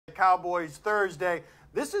Cowboys Thursday.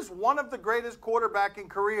 This is one of the greatest quarterbacking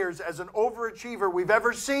careers as an overachiever we've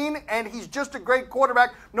ever seen, and he's just a great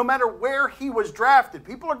quarterback no matter where he was drafted.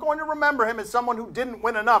 People are going to remember him as someone who didn't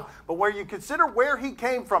win enough, but where you consider where he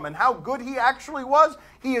came from and how good he actually was,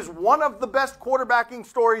 he is one of the best quarterbacking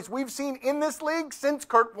stories we've seen in this league since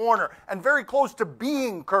Kurt Warner, and very close to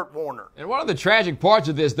being Kurt Warner. And one of the tragic parts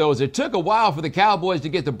of this, though, is it took a while for the Cowboys to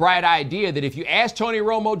get the bright idea that if you ask Tony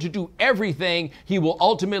Romo to do everything, he will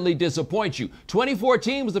ultimately disappoint you. 2014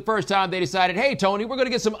 was the first time they decided, hey, Tony, we're going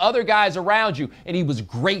to get some other guys around you. And he was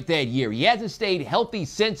great that year. He hasn't stayed healthy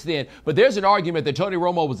since then. But there's an argument that Tony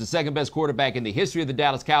Romo was the second best quarterback in the history of the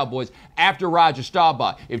Dallas Cowboys after Roger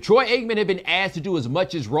Staubach. If Troy Aikman had been asked to do as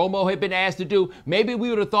much as Romo had been asked to do, maybe we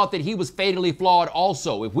would have thought that he was fatally flawed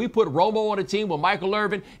also. If we put Romo on a team with Michael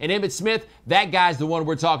Irvin and Emmitt Smith, that guy's the one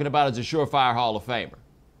we're talking about as a surefire Hall of Famer.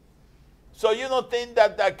 So you don't think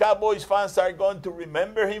that the Cowboys fans are going to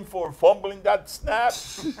remember him for fumbling that snap?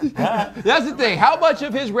 That's the thing. How much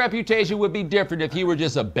of his reputation would be different if he were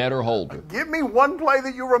just a better holder? Give me one play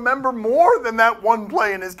that you remember more than that one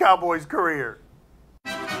play in his Cowboys career.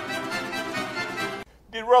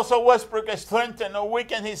 Did Russell Westbrook strengthen or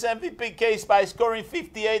weaken his MVP case by scoring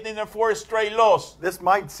 58 in a fourth straight loss? This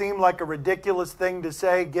might seem like a ridiculous thing to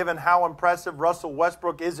say, given how impressive Russell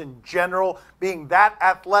Westbrook is in general, being that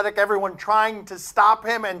athletic, everyone trying to stop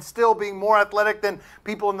him and still being more athletic than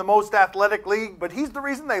people in the most athletic league. But he's the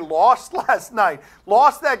reason they lost last night.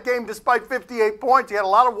 Lost that game despite 58 points. He had a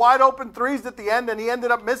lot of wide open threes at the end, and he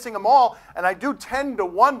ended up missing them all. And I do tend to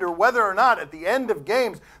wonder whether or not at the end of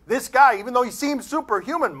games, this guy, even though he seems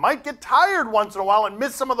superhuman, might get tired once in a while and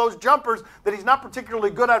miss some of those jumpers that he's not particularly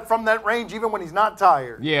good at from that range, even when he's not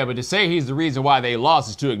tired. Yeah, but to say he's the reason why they lost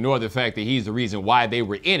is to ignore the fact that he's the reason why they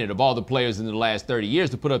were in it. Of all the players in the last 30 years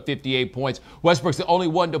to put up 58 points, Westbrook's the only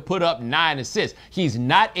one to put up 9 assists. He's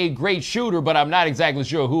not a great shooter, but I'm not exactly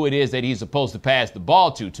sure who it is that he's supposed to pass the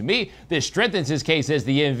ball to. To me, this strengthens his case as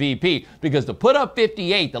the MVP, because to put up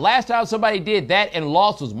 58, the last time somebody did that and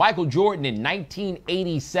lost was Michael Jordan in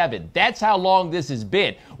 1987. That's how long this has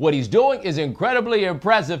been. What he's doing is incredibly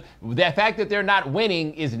impressive. The fact that they're not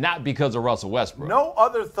winning is not because of Russell Westbrook. No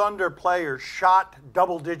other Thunder player shot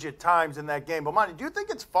double-digit times in that game. But, Monty, do you think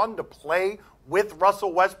it's fun to play with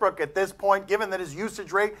Russell Westbrook at this point, given that his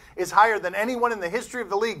usage rate is higher than anyone in the history of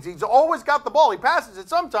the league? He's always got the ball. He passes it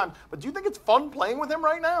sometimes. But do you think it's fun playing with him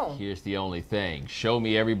right now? Here's the only thing. Show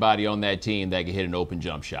me everybody on that team that can hit an open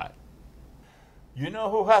jump shot. You know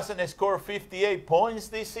who hasn't scored 58 points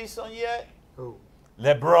this season yet? Who?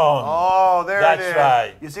 LeBron. Oh, there it is. That's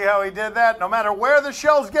right. You see how he did that? No matter where the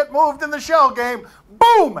shells get moved in the shell game,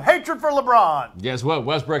 boom, hatred for LeBron. Guess what?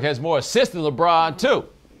 Westbrook has more assists than LeBron, too.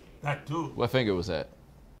 That too. What finger was that?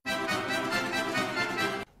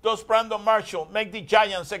 Does Brandon Marshall make the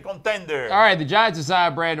Giants a contender? All right, the Giants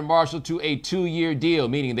assigned Brandon Marshall to a 2-year deal,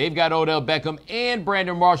 meaning they've got Odell Beckham and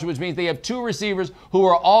Brandon Marshall, which means they have 2 receivers who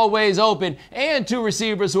are always open and 2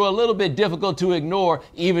 receivers who are a little bit difficult to ignore,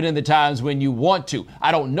 even in the times when you want to.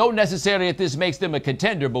 I don't know necessarily if this makes them a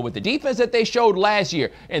contender, but with the defense that they showed last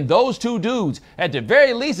year and those 2 dudes, at the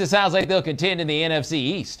very least, it sounds like they'll contend in the NFC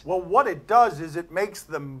East. Well, what it does is it makes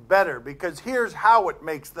them better, because here's how it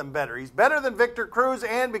makes them better. He's better than Victor Cruz,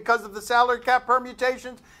 and because of the salary cap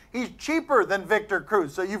permutations, he's cheaper than Victor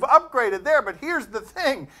Cruz. So you've upgraded there, but here's the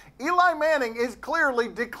thing. Eli Manning is clearly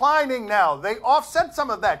declining now. They offset some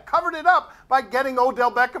of that, covered it up by getting Odell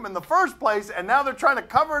Beckham in the first place, and now they're trying to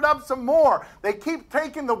cover it up some more. They keep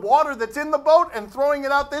taking the water that's in the boat and throwing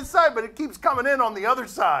it out this side, but it keeps coming in on the other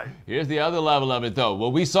side. Here's the other level of it, though.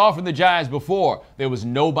 What we saw from the Giants before, there was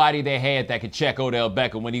nobody they had that could check Odell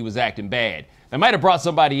Beckham when he was acting bad. They might have brought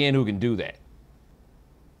somebody in who can do that.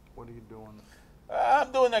 What are you doing?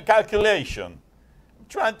 I'm doing a calculation. I'm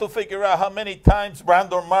trying to figure out how many times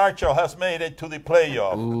Brandon Marshall has made it to the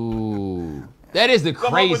playoff. Ooh. That is the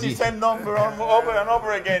Come crazy. up with the same number over and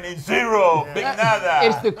over again. It's 0. Big nada.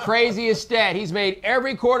 It's the craziest stat. He's made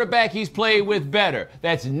every quarterback he's played with better.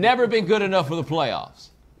 That's never been good enough for the playoffs.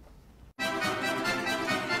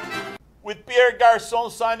 With Pierre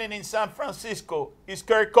Garçon signing in San Francisco, is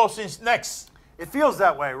Kirk Cousins next? It feels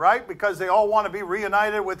that way, right? Because they all want to be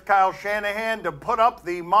reunited with Kyle Shanahan to put up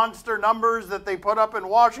the monster numbers that they put up in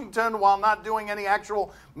Washington while not doing any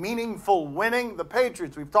actual meaningful winning. The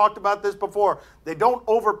Patriots, we've talked about this before, they don't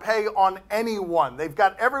overpay on anyone. They've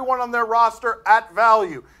got everyone on their roster at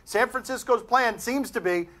value. San Francisco's plan seems to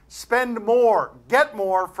be spend more, get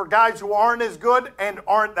more for guys who aren't as good and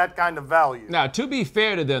aren't that kind of value. Now, to be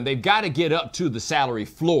fair to them, they've got to get up to the salary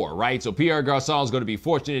floor, right? So Pierre Garçon is going to be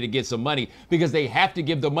fortunate to get some money because they have to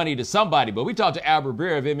give the money to somebody. But we talked to Albert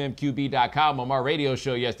Breer of MMQB.com on my radio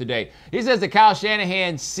show yesterday. He says that Kyle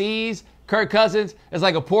Shanahan sees Kirk Cousins as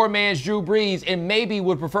like a poor man's Drew Brees and maybe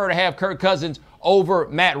would prefer to have Kirk Cousins over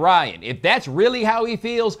Matt Ryan. If that's really how he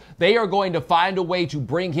feels, they are going to find a way to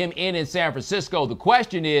bring him in San Francisco. The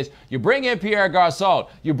question is, you bring in Pierre Garçon,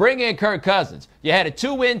 you bring in Kirk Cousins. You had a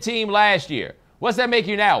 2-win team last year. What's that make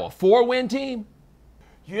you now, a 4-win team?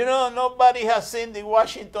 You know, nobody has seen the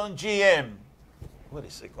Washington GM. What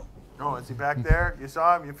is it called? Oh, is he back there? You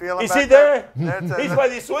saw him? You feel him Is back he there? He's by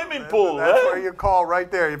the swimming pool. That's where you call right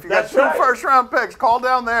there. If you got 2 first-round picks, call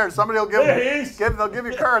down there. Somebody will they'll give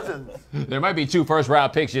you Cousins. There might be 2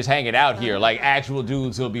 first-round picks just hanging out here, like actual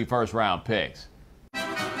dudes who'll be first-round picks.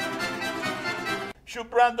 Should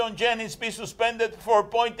Brandon Jennings be suspended for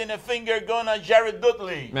pointing a finger gun at Jared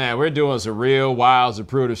Dudley? Man, we're doing some real wild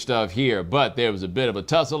Zapruder stuff here, but there was a bit of a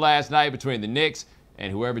tussle last night between the Knicks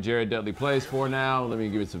and whoever Jared Dudley plays for now. Let me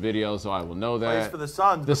give you some video so I will know that. Plays for the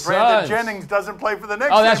Suns. The Brandon Suns. Jennings doesn't play for the Knicks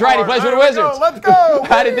Oh, that's anymore. right. He plays for the Wizards. Let's go.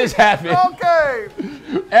 How did this happen? Okay.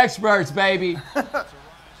 Experts, baby.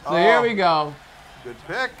 So here we go. Good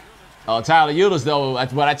pick. Oh, Tyler Eulis, though,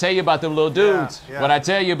 that's what I tell you about them little dudes. Yeah. What I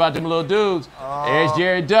tell you about them little dudes. There's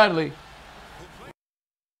Jared Dudley.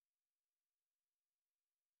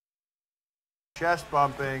 Chest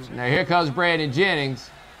bumping. Now here comes Brandon Jennings.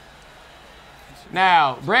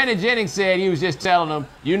 Now, Brandon Jennings said he was just telling him,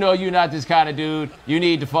 you know you're not this kind of dude. You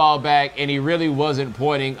need to fall back. And he really wasn't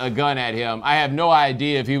pointing a gun at him. I have no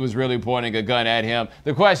idea if he was really pointing a gun at him.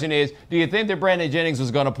 The question is, do you think that Brandon Jennings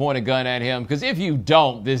was going to point a gun at him? Because if you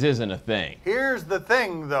don't, this isn't a thing. Here's the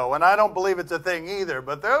thing, though, and I don't believe it's a thing either,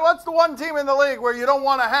 but what's the one team in the league where you don't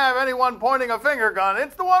want to have anyone pointing a finger gun?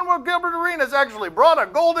 It's the one where Gilbert Arenas actually brought a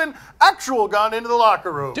golden actual gun into the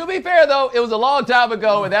locker room. To be fair, though, it was a long time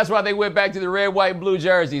ago, and that's why they went back to the red, white, and blue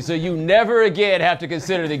jersey. So you never again have to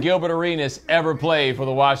consider that Gilbert Arenas ever played for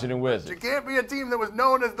the Washington Wizards. It can't be a team that was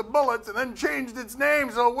known as the Bullets and then changed its name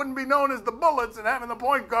so it wouldn't be known as the Bullets and having the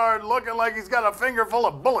point guard looking like he's got a finger full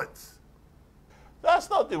of bullets. That's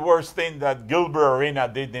not the worst thing that Gilbert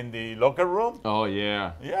Arenas did in the locker room. Oh,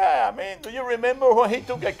 yeah. Yeah, I mean, do you remember when he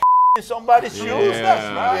took a in somebody's shoes?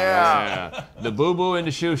 That's right. Yeah. The boo-boo and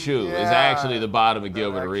the shoo-shoo is actually the bottom of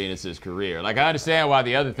Gilbert Arenas' career. Like, I understand why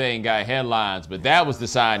the other thing got headlines, but that was the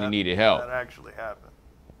sign he needed help. That actually happened.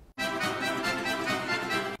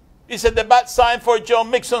 Is it a bad sign for Joe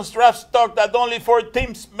Mixon's draft stock that only 4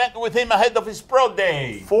 teams met with him ahead of his pro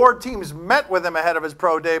day? 4 teams met with him ahead of his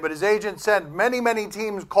pro day, but his agent said many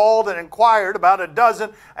teams called and inquired, about a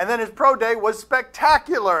dozen, and then his pro day was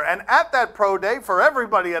spectacular. And at that pro day, for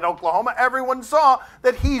everybody at Oklahoma, everyone saw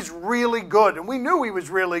that he's really good, and we knew he was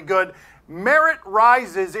really good. Merit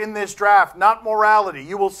rises in this draft, not morality.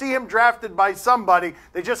 You will see him drafted by somebody.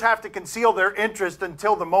 They just have to conceal their interest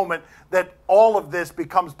until the moment that all of this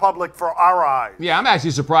becomes public for our eyes. Yeah, I'm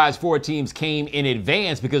actually surprised 4 teams came in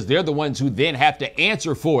advance because they're the ones who then have to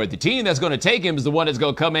answer for it. The team that's going to take him is the one that's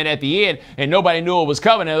going to come in at the end, and nobody knew it was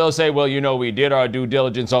coming, and they'll say, well, you know, we did our due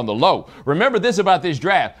diligence on the low. Remember this about this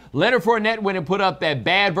draft. Leonard Fournette went and put up that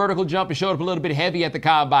bad vertical jump and showed up a little bit heavy at the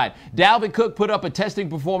combine. Dalvin Cook put up a testing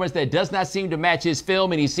performance that does not seem to match his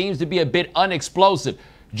film, and he seems to be a bit unexplosive.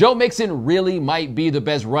 Joe Mixon really might be the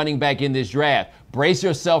best running back in this draft. Brace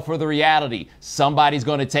yourself for the reality. Somebody's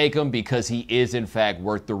going to take him because he is, in fact,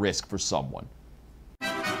 worth the risk for someone.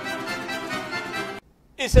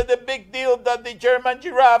 Is it a big deal that the German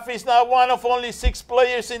Giraffe is now one of only 6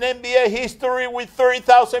 players in NBA history with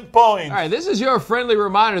 30,000 points? All right, this is your friendly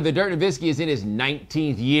reminder that Dirk Nowitzki is in his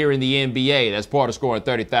 19th year in the NBA. That's part of scoring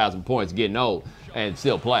 30,000 points, getting old, and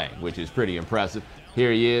still playing, which is pretty impressive.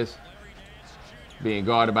 Here he is, being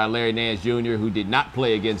guarded by Larry Nance Jr., who did not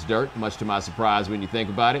play against Dirk, much to my surprise when you think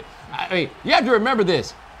about it. I mean, you have to remember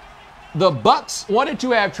this. The Bucks wanted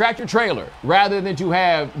to have Tractor Trailer rather than to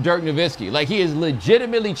have Dirk Nowitzki. Like, he has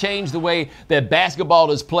legitimately changed the way that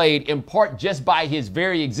basketball is played, in part just by his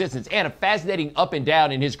very existence, and a fascinating up and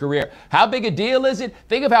down in his career. How big a deal is it?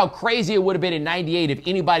 Think of how crazy it would have been in '98 if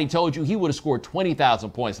anybody told you he would have scored 20,000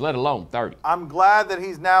 points, let alone 30. I'm glad that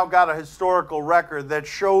he's now got a historical record that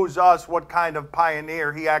shows us what kind of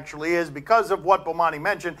pioneer he actually is because of what Bomani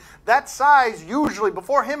mentioned. That size, usually,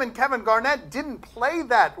 before him and Kevin Garnett, didn't play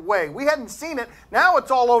that way. We hadn't seen it. Now it's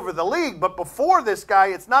all over the league, but before this guy,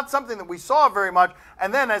 it's not something that we saw very much.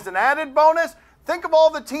 And then as an added bonus, Think of all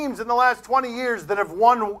the teams in the last 20 years that have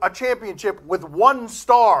won a championship with one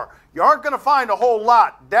star. You aren't going to find a whole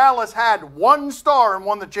lot. Dallas had one star and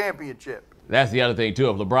won the championship. That's the other thing, too.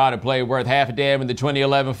 If LeBron had played worth half a damn in the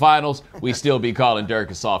 2011 finals, we'd still be calling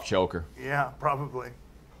Dirk a soft choker. Yeah, probably.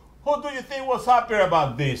 Who do you think was happier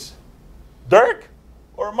about this? Dirk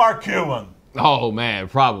or Mark Cuban? Oh, man,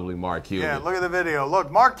 probably Mark Cuban. Yeah, look at the video.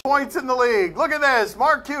 Look, Mark points in the league. Look at this,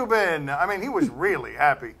 Mark Cuban. I mean, he was really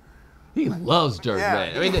happy. He loves Dirk, Yeah.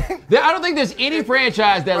 man. I mean, I don't think there's any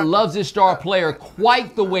franchise that loves this star player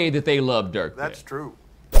quite the way that they love Dirk. That's true.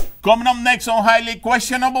 Coming up next on Highly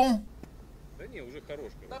Questionable.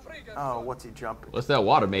 Oh, what's he jumping? What's that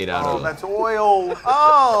water made out Oh, of? that's oil.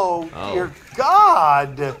 Oh, dear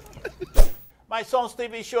God. My son's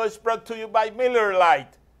TV show is brought to you by Miller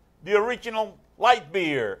Lite, the original light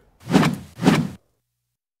beer.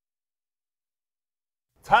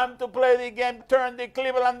 Time to play the game. Turn the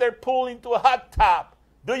Clevelander pool into a hot tub.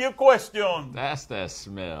 Do you question? That's that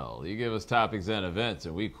smell. You give us topics and events,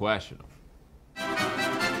 and we question them.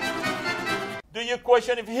 Do you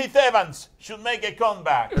question if Heath Evans should make a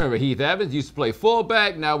comeback? Remember, Heath Evans used to play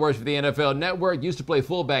fullback, now works for the NFL Network. Used to play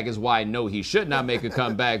fullback is why I know he should not make a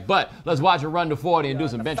comeback. But let's watch him run to 40 and do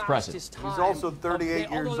some bench pressing. He's also 38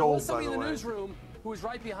 years old, by the way. Newsroom who was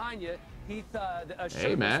right behind you.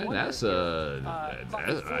 Hey, man, that's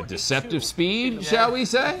a deceptive speed, shall we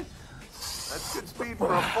say? That's good speed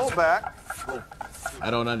for a fullback. I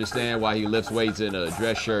don't understand why he lifts weights in a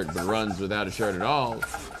dress shirt but runs without a shirt at all.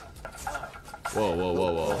 Whoa, whoa,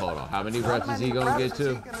 whoa, whoa, hold on. How many reps is he going to get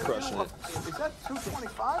to? Crushing it. Is that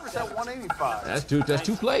 225 or is that 185? That's two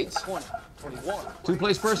plates. 2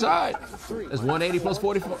 plates per side. That's 180 plus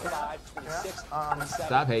 44.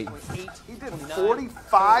 Stop hating. He did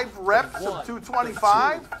 45 reps of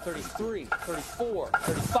 225? 33, 34,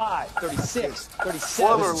 35, 36, 37,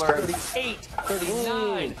 Spoiler alert. 38,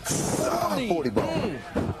 39, 40 ball.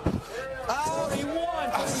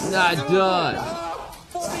 41, Not done.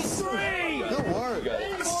 43. Good work.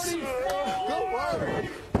 44.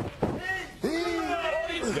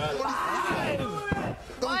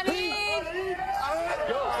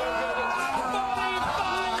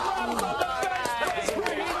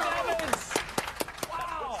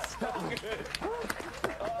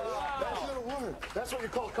 Good work. That's what you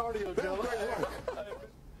call cardio, Joe.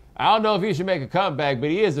 I don't know if he should make a comeback, but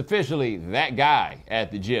he is officially that guy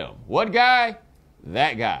at the gym. What guy?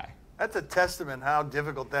 That guy. That's a testament how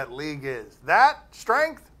difficult that league is. That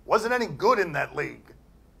strength wasn't any good in that league.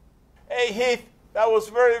 Hey, Heath, that was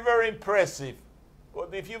very, very impressive.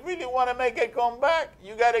 But if you really want to make a comeback,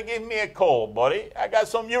 you got to give me a call, buddy. I got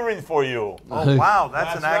some urine for you. Oh, wow,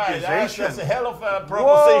 that's an right. accusation. That's a hell of a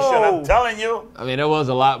proposition, Whoa. I'm telling you. I mean, there was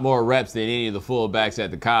a lot more reps than any of the fullbacks at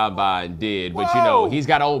the combine did, but you know, Whoa. he's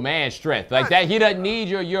got old man strength. Like that, he doesn't need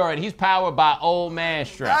your urine. He's powered by old man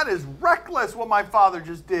strength. That is reckless what my father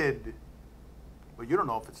just did. But you don't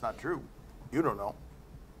know if it's not true. You don't know.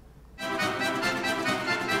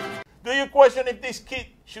 Do you question if this kid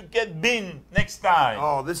should get binned next time?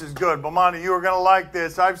 Oh, this is good. Bomani, you are going to like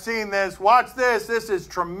this. I've seen this. Watch this. This is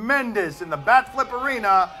tremendous in the bat flip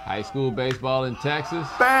arena. High school baseball in Texas.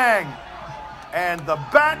 Bang. And the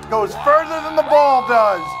bat goes further than the ball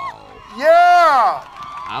does. Yeah.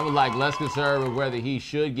 I was like less concerned with whether he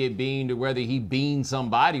should get beamed or whether he beamed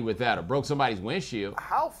somebody with that or broke somebody's windshield.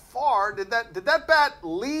 How far did that bat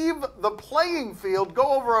leave the playing field, go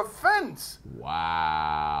over a fence?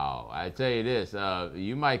 Wow. I tell you this,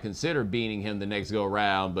 you might consider beating him the next go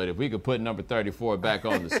round, but if we could put number 34 back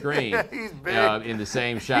on the screen He's big. in the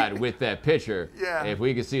same shot with that pitcher, Yeah. if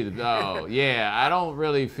we could see I don't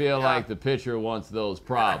really feel like the pitcher wants those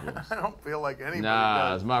problems. I don't feel like anybody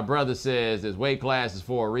Nah, does. as my brother says, this weight class is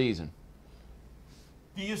for a reason.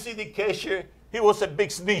 Do you see the catcher? He was a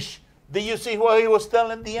big snitch. Did you see what he was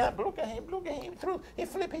telling the amp? Look at him, through. He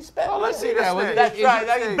flipped his back. Oh, let's see that. That's Is right, he-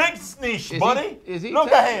 that's a big snitch, is buddy. he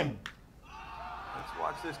Look at him. Let's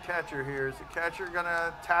watch this catcher here. Is the catcher going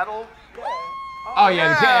to tattle? Oh, yeah,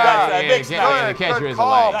 That's right, big the snap. catcher Good is a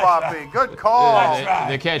call, lame. Poppy. Good call.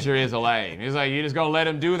 The catcher is a lame. He's like, you just gonna let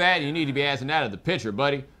him do that? You need to be asking that of the pitcher,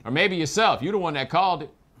 buddy. Or maybe yourself. You're the one that called it.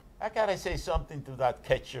 I gotta say something to that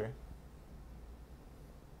catcher.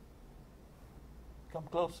 Come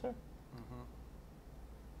closer.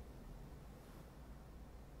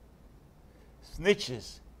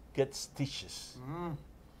 Snitches get stitches.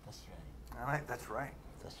 That's right. All right, that's right.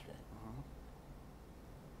 That's right.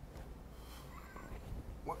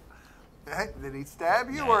 What? Hey, did he stab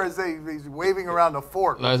you, or is he's waving around a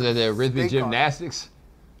fork? Was that rhythmic Steak on it. gymnastics?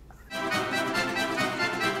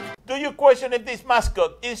 Do you question if this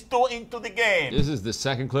mascot is too into the game? This is the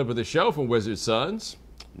second clip of the show from Wizards Suns.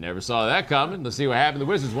 Never saw that coming. Let's see what happened. The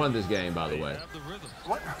Wizards won this game, by the way.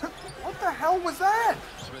 What the hell was that?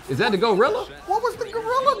 Is that the gorilla? What was the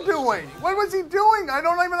gorilla doing? What was he doing? I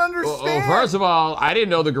don't even understand. First of all, I didn't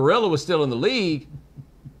know the gorilla was still in the league.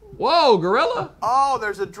 Whoa, gorilla. Oh,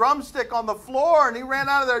 there's a drumstick on the floor, and he ran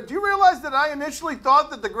out of there. Do you realize that I initially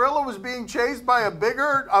thought that the gorilla was being chased by a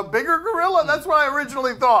bigger gorilla? That's what I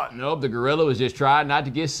originally thought. Nope, the gorilla was just trying not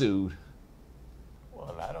to get sued.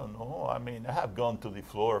 Well, I don't know. I mean, I have gone to the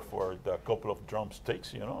floor for a couple of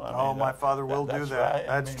drumsticks, you know. My father will do that. Right.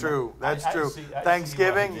 That's true. That's I true. see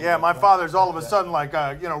Thanksgiving, yeah, my father's all of a sudden like,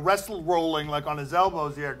 wrestle rolling like on his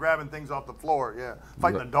elbows, yeah, grabbing things off the floor, yeah,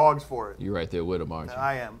 fighting the dogs for it. You're right there with him, aren't you?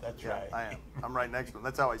 I am. That's yeah, right. I am. I'm right next to him.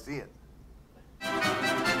 That's how I see it.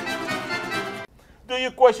 Do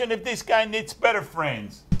you question if this guy needs better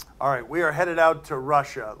friends? All right, we are headed out to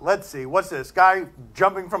Russia. Let's see. What's this? Guy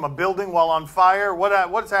jumping from a building while on fire?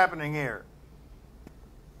 What's happening here?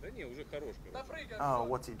 Oh,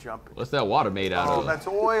 what's he jumping? What's that water made out Oh, of? that's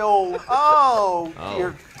oil. Oh,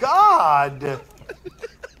 dear God.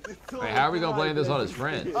 Hey, how are we going to blame this on his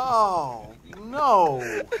friend? Oh, no.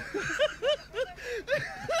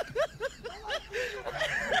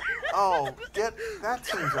 Oh, that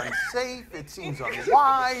seems unsafe. It seems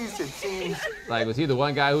unwise. It seems... Like, was he the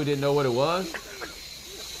one guy who didn't know what it was?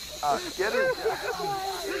 Get it...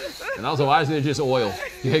 And also, why isn't it just oil?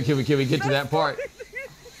 Can we get to that part?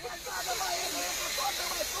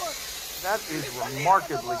 That is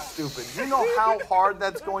remarkably stupid. You know how hard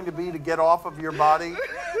that's going to be to get off of your body?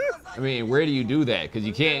 I mean, where do you do that? Because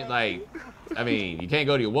you can't, you can't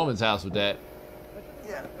go to your woman's house with that.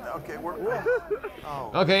 Yeah, okay,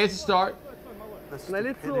 Oh, Okay, it's a start. the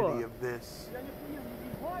stupidity of this.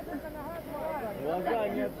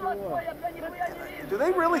 Do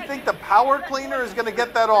they really think the power cleaner is going to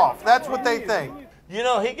get that off? That's what they think. You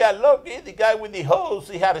know, he got lucky. The guy with the hose,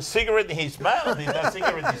 he had a cigarette in his mouth. He got a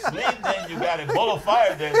cigarette in his sleeve. Then you got a ball of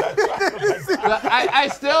fire there. Well, I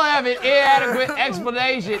still have an inadequate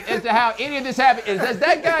explanation as to how any of this happened. Does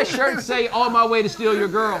that guy's shirt say, "On my way to steal your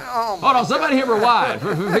girl"? Hold on, somebody here rewind.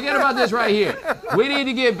 Forget about this right here. We need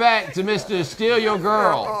to get back to Mr. Steal Your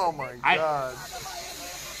Girl. Oh, my God.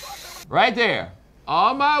 Right there.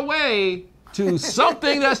 On my way to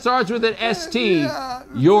something that starts with an ST,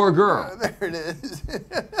 your girl. There it is.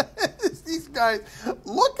 These guys,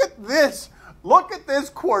 look at this. Look at this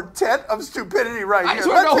quartet of stupidity right here.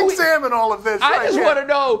 Let's examine all of this. I just want to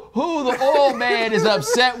know who the old man is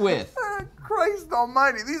upset with. Christ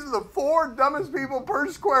almighty. These are the 4 dumbest people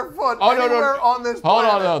per square foot Oh, anywhere no. on this Hold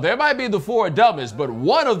planet. on, though. There might be the 4 dumbest, but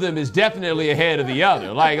one of them is definitely ahead of the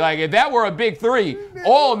other. Like if that were a big 3,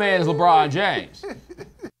 old man is LeBron James.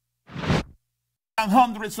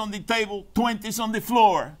 Hundreds on the table, 20s on the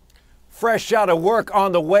floor. Fresh out of work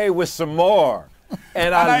on the way with some more.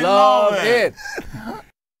 And I love it.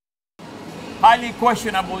 Highly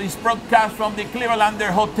questionable is broadcast from the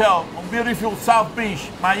Clevelander Hotel on beautiful South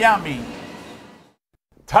Beach, Miami.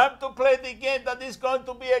 Time to play the game that is going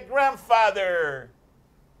to be a grandfather.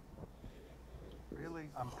 Really?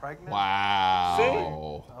 I'm pregnant? Wow. See?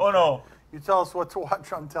 Oh, no. You tell us what to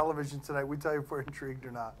watch on television tonight. We tell you if we're intrigued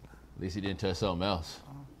or not. At least he didn't touch something else.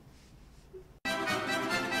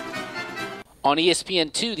 On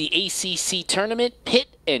ESPN-2, the ACC tournament,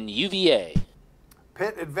 Pitt and UVA.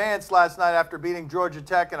 Pitt advanced last night after beating Georgia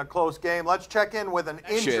Tech in a close game. Let's check in with an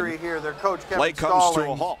injury here. Their coach, Kevin Play comes Stallings.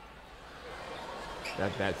 to a halt.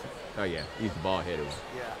 Oh yeah, he's the ball header.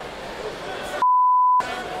 Yeah.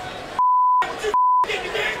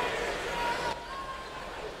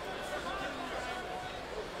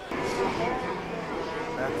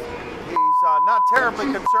 He's not terribly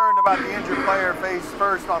concerned about the injured player face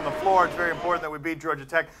first on the floor. It's very important that we beat Georgia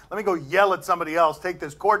Tech. Let me go yell at somebody else. Take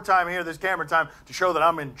this court time here, this camera time, to show that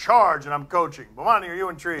I'm in charge and I'm coaching. Bomani, are you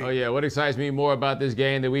intrigued? Oh yeah, what excites me more about this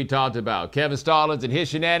game that we talked about? Kevin Stallings and his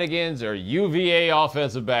shenanigans, or UVA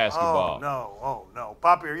offensive basketball? Oh no.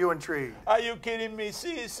 Poppy, are you intrigued? Are you kidding me?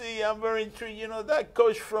 See, I'm very intrigued. You know, that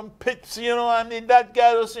coach from Pitt, I mean, that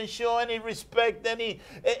guy doesn't show any respect, any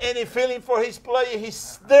feeling for his player.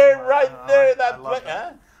 He's there, right there, that play.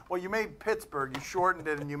 Huh? Well, you made Pittsburgh. You shortened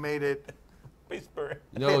it and you made it Pittsburgh.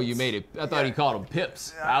 No, you made it. I thought he called them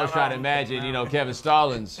Pips. I was trying to imagine, Kevin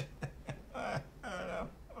Stallings.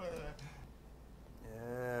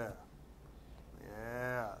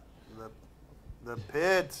 The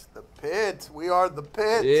Pits. We are the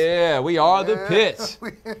Pits. Yeah, we are the Pits.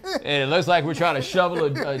 And it looks like we're trying to shovel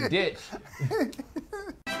a ditch.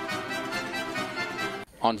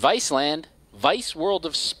 On Viceland, Vice World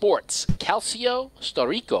of Sports, Calcio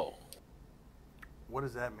Storico. What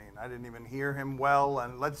does that mean? I didn't even hear him well,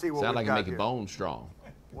 and let's see what Sound we like got it make here. your bones strong.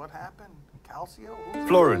 What happened? Calcio? Who's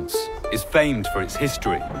Florence is famed for its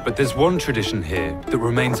history, but there's one tradition here that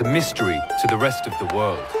remains a mystery to the rest of the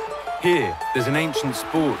world. Here, there's an ancient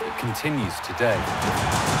sport that continues today.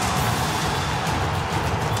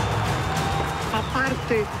 Fa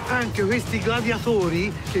parte anche questi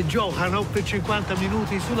gladiatori che giocano per 50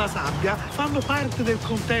 minuti sulla sabbia, fanno parte del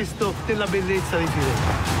contesto della bellezza di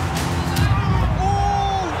Firenze.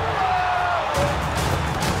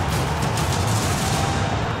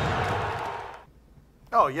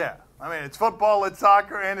 Oh, yeah. I mean, it's football, it's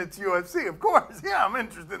soccer, and it's UFC, of course. Yeah, I'm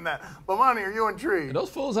interested in that. But, Monty, are you intrigued? Are those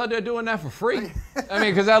fools out there doing that for free? I mean,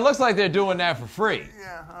 because that looks like they're doing that for free.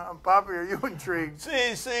 Yeah, Poppy, are you intrigued?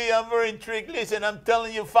 See, I'm very intrigued. Listen, I'm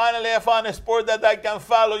telling you, finally I found a sport that I can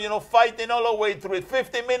follow, you know, fighting all the way through it.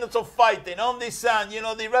 50 minutes of fighting on the sun. You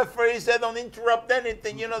know, the referee said don't interrupt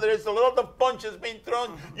anything. You know, there's a lot of punches being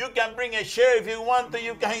thrown. You can bring a chair if you want to.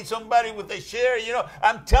 You can hit somebody with a chair. You know,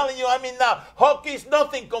 I'm telling you, I mean, now, hockey's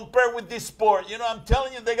nothing compared with this sport. You know, I'm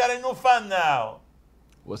telling you, they got a new fan now.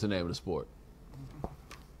 What's the name of the sport?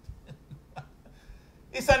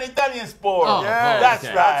 It's an Italian sport. Oh, yeah, that's,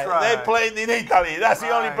 okay. right. That's right. They played in Italy. That's the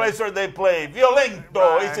only Right. place where they play. Violento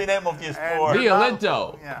Right. is the name of the And sport. you're not-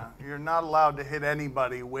 Violento. Yeah, you're not allowed to hit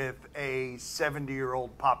anybody with a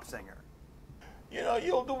 70-year-old pop singer. You know,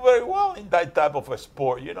 you'll do very well in that type of a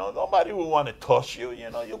sport. You know, nobody will want to touch you. You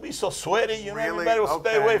know, you'll be so sweaty. You know, Really? everybody will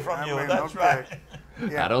stay Okay. away from I you. mean, That's okay. right.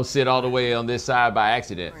 Yeah. I don't sit all the way on this side by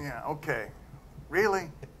accident. Yeah, okay.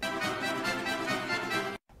 Really?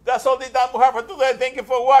 That's all the time we have for today. Thank you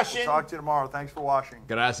for watching. Talk to you tomorrow. Thanks for watching.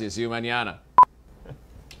 Gracias. See you mañana.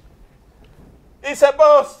 It's a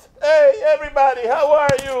boss. Hey, everybody, how are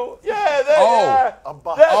you? Yeah, there Oh, you are. a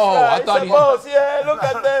boss. That's Oh, I right. thought it's he a had- boss. Yeah, look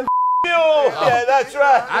at them. You. Yeah, that's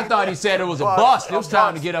right. I thought he said it was a bust. It was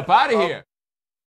time to get up out of here.